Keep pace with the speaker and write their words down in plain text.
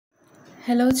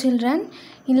Hello children,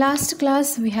 in last class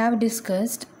we have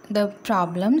discussed the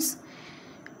problems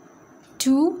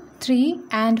 2, 3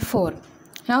 and 4.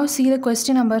 Now see the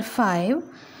question number 5,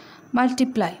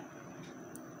 multiply.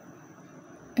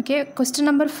 Okay, question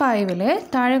number 5 il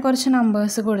താഴെ കുറച്ച്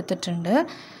numbers കൊടുത്തിട്ടുണ്ട്.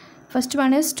 First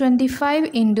one is 25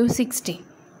 into 16.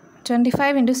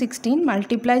 25 into 16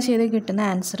 multiply ചെയ്ത് കിട്ടുന്ന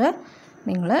answer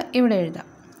നിങ്ങൾ ഇവിടെ എഴുതാം.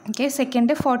 Okay,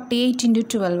 second 48 into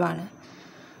 12 ആണ്.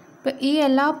 അപ്പോൾ ഈ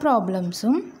എല്ലാ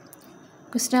പ്രോബ്ലംസും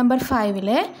ക്വസ്റ്റ്യൻ നമ്പർ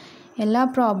 5 എല്ലാ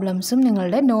പ്രോബ്ലംസും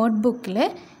നിങ്ങളുടെ നോട്ട്ബുക്കിൽ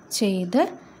ചെയ്ത്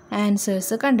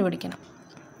ആൻസേഴ്സ് കണ്ടുപിടിക്കണം.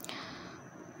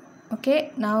 Okay,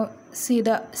 now see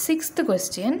the 6th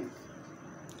question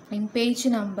in page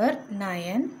number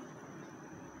 9.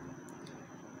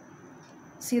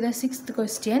 See the 6th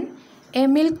question. A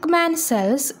milkman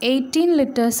sells 18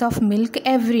 liters of milk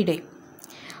every day.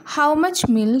 How much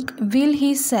milk will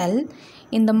he sell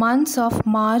in the months of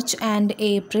March and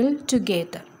April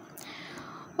together?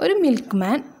 ഒരു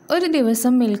milkman ഒരു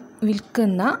ദിവസം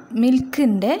വിൽക്കുന്ന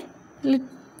മിൽക്കിൻ്റെ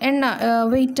എണ്ണ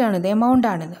വെയിറ്റാണിത്,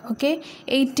 എമൗണ്ടാണിത്. Okay,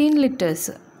 18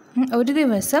 litres. ഒരു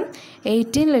ദിവസം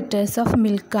 18 litres of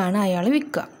മിൽക്കാണ് അയാൾ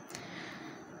വിൽക്കുക.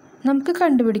 നമുക്ക്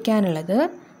കണ്ടുപിടിക്കാനുള്ളത്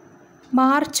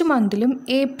മാർച്ച് മന്തിലും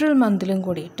ഏപ്രിൽ മന്തിലും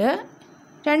കൂടിയിട്ട്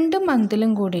 2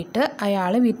 മന്തിലും കൂടിയിട്ട്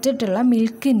അയാൾ വിറ്റിട്ടുള്ള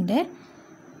മിൽക്കിൻ്റെ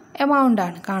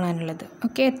എമൗണ്ടാണ് കാണാനുള്ളത്.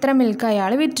 ഓക്കെ, എത്ര മിൽക്ക്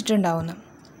അയാൾ വിറ്റിട്ടുണ്ടാവുന്നു.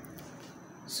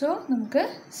 സോ നമുക്ക്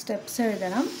സ്റ്റെപ്സ്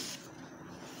എഴുതണം.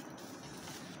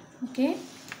 Okay,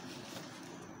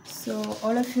 so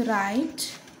all of U right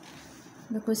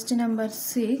the question number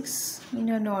 6 in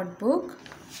your notebook.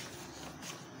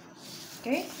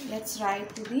 Okay, let's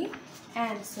write the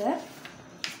answer.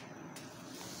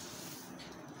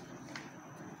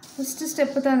 First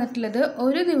step തന്നിട്ടുള്ളത്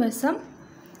ഒരു ദിവസം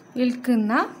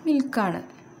വിൽക്കുന്ന മിൽക്കാണ്.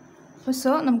 അപ്പോൾ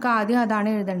സോ നമുക്ക് ആദ്യം അതാണ്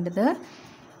എഴുതേണ്ടത്.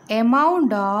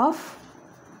 Amount of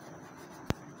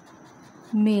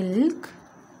milk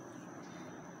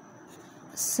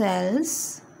cells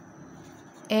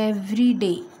every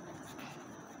day,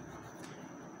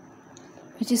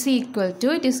 which is equal to,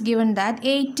 it is given that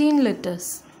 18 liters.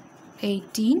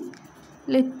 18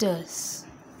 liters.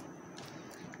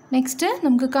 Next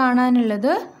നമുക്ക്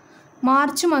കാണാനുള്ളത്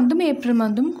മാർച്ച് മന്തും ഏപ്രിൽ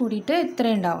മന്തും കൂടിയിട്ട് എത്ര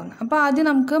ഉണ്ടാവുന്നു. അപ്പോൾ ആദ്യം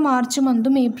നമുക്ക് മാർച്ച്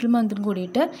മന്തും ഏപ്രിൽ മന്തും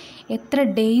കൂടിയിട്ട് എത്ര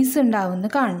ഡേയ്സ് ഉണ്ടാവുമെന്ന്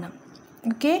കാണണം.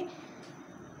 Okay,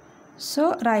 so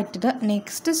write the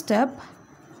next step.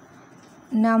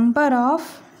 Number of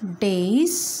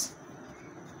days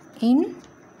in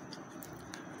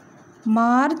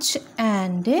March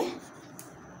and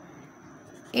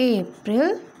April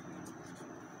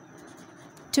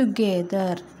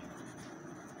together,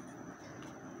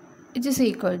 which is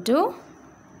equal to,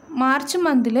 March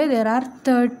month there are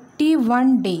 31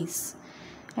 days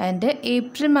and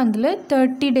April month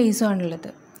 30 days ആണുള്ളത്.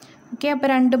 ഓക്കെ, അപ്പോൾ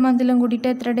 2 മന്തിലും കൂടിയിട്ട്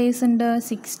എത്ര days ഉണ്ട്?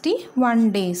 61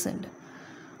 days ഉണ്ട്.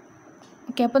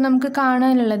 Okay, അപ്പോൾ നമുക്ക്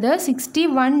കാണാനുള്ളത്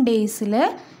 61 ഡേയ്സിൽ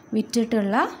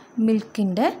വിറ്റിട്ടുള്ള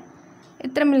മിൽക്കിൻ്റെ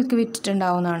എത്ര മിൽക്ക്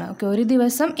വിറ്റിട്ടുണ്ടാവുന്നതാണ്. ഓക്കെ, ഒരു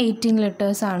ദിവസം 18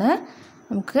 ലിറ്റേഴ്സാണ്.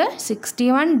 നമുക്ക്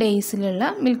 61 ഡേയ്സിലുള്ള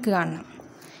മിൽക്ക് കാണണം.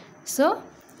 സോ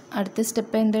അടുത്ത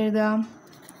step എന്തെഴുതാം?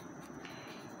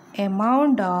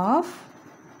 Amount of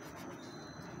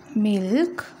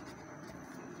milk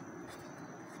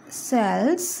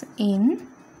cells in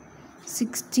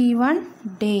 61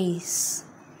 days,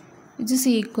 which is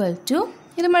equal to,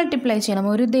 ഇത് മൾട്ടിപ്ലൈ ചെയ്യണം.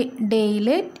 ഒരു ഡേയിൽ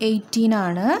 18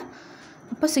 ആണ്.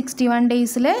 അപ്പോൾ 61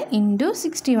 ഡേയ്സിൽ ഇൻറ്റു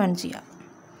 61 ചെയ്യാം.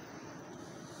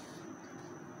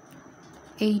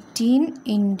 18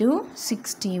 ഇൻറ്റു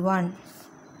 61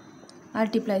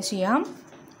 മൾട്ടിപ്ലൈ ചെയ്യാം.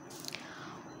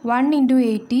 1 into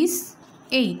 8 is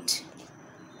 8.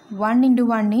 1 into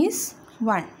 1 is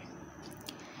 1.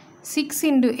 6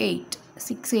 into 8,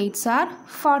 6 8s are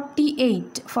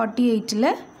 48. 48ൽ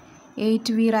 8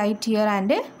 we write here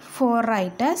and 4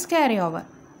 write as carry over.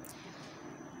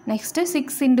 Next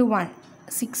 6 into 1.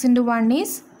 6 into 1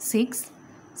 is 6.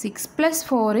 6 plus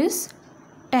 4 is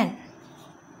 10.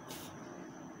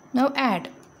 Now add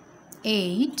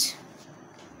 8,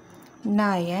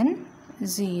 9,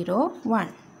 0,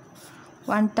 1.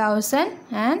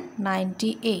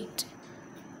 1098.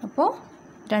 അപ്പോൾ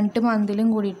 2 മന്തിലും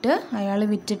കൂടിയിട്ട് അയാൾ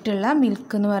വിറ്റിട്ടുള്ള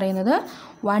മിൽക്ക് എന്ന് പറയുന്നത്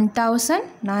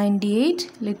 1098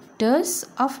 litres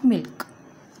of milk.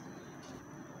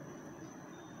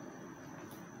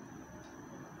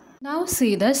 Now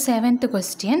see the 7th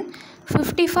question.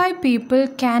 55 people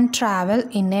can travel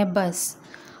in a bus.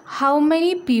 How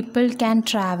many people can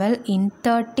travel in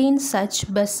 13 such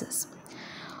buses?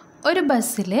 ഒരു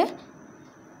ബസ്സിൽ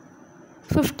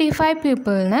 55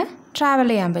 പീപ്പിളിന് travel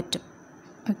ചെയ്യാൻ പറ്റും.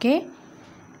 Okay,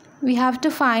 we have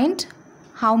to find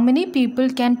how many people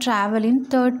can travel in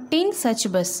 13 such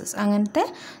buses? അങ്ങനത്തെ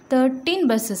 13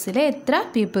 ബസ്സസിൽ എത്ര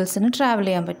പീപ്പിൾസിന് travel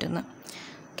ചെയ്യാൻ പറ്റുന്നു?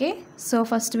 Okay, so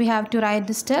first we have to right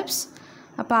the steps.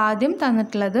 അപ്പോൾ ആദ്യം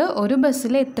തന്നിട്ടുള്ളത് ഒരു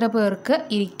ബസ്സിൽ എത്ര പേർക്ക്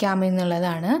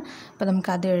ഇരിക്കാമെന്നുള്ളതാണ്. അപ്പോൾ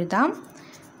നമുക്കത് എഴുതാം.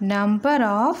 Number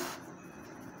of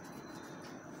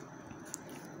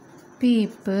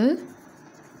people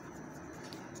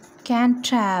can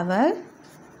travel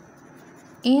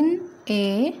in a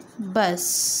bus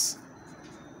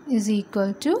is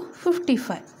equal to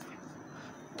 55.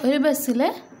 ഒരു ബസ്സിൽ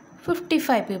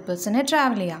 55 പീപ്പിൾസിനെ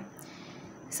ട്രാവൽ ചെയ്യാം.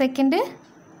 സെക്കൻഡ്,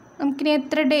 നമുക്കിനി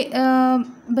എത്ര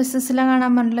ബസ്സസിലാണ്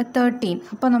കാണാൻ പറ്റില്ല? 13.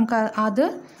 അപ്പോൾ നമുക്ക് അത്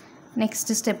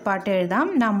നെക്സ്റ്റ് സ്റ്റെപ്പായിട്ട് എഴുതാം.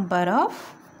 Number of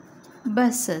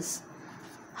buses.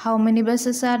 How many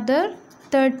buses are there?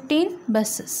 13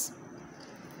 buses.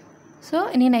 So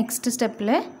ഇനി നെക്സ്റ്റ് സ്റ്റെപ്പിൽ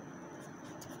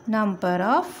number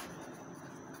of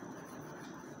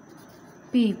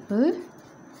people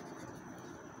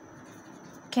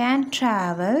can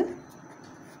travel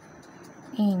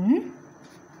in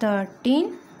 13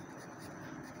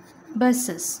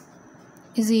 buses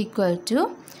is equal to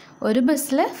ഒരു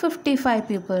ബസ്സിൽ 55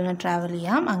 പീപ്പിളിന് ട്രാവൽ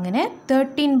ചെയ്യാം. അങ്ങനെ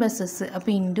 13 ബസ്സസ്.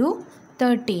 അപ്പോൾ ഇൻറ്റു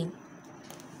 13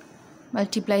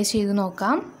 മൾട്ടിപ്ലൈ ചെയ്ത്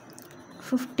നോക്കാം.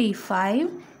 55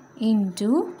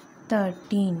 into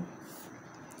 13.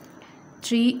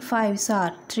 3 5s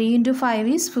are 3 into 5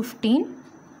 is 15.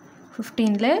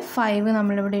 15ൽ 5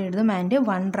 നമ്മളിവിടെ എഴുതും and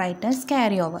 1 right as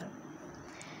carry over.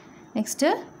 Next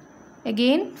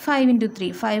again 5 into 3.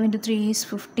 5 into 3 is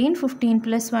 15. 15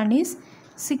 plus 1 is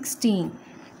 16.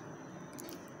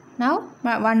 Now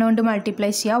 1 കൊണ്ട്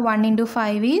മൾട്ടിപ്ലൈ ചെയ്യുക. 1 into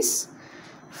 5 is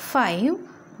 5.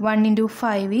 1 into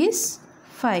 5 is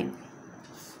 5.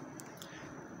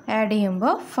 Add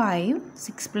ചെയ്യുമ്പോൾ 5.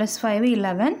 6 plus 5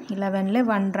 11. 11ൽ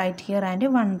 1 right here and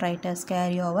 1 right as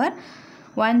carry over.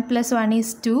 1 plus 1 is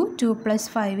 2. 2 plus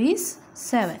 5 is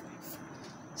 7.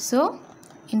 So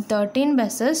in 13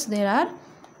 buses there are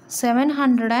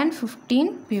 715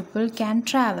 people can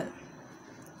travel.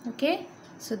 Okay,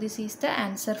 so this is the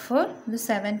answer for the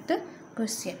 7th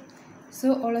question. So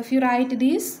all of you write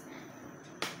these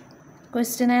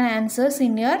question and answers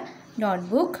in your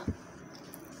notebook.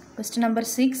 Question number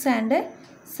 6 and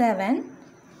 7,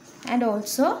 and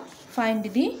also find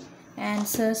the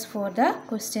answers for the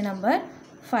question number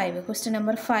 5. Question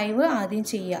number 5 ആദ്യം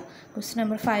ചെയ്യുക. Question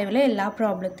number 5ലെ എല്ലാ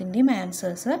പ്രോബ്ലത്തിൻ്റെയും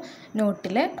answers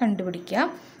നോട്ടിൽ കണ്ടുപിടിക്കുക.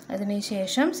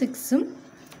 അതിനുശേഷം 6ഉം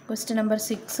question number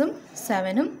 6ഉം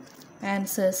 7ഉം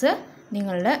answers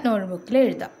നിങ്ങളുടെ നോട്ട്ബുക്കിൽ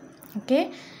എഴുതാം. Okay,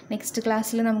 next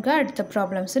ക്ലാസ്സിൽ നമുക്ക് അടുത്ത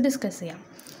പ്രോബ്ലംസ് ഡിസ്കസ് ചെയ്യാം.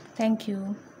 Thank you.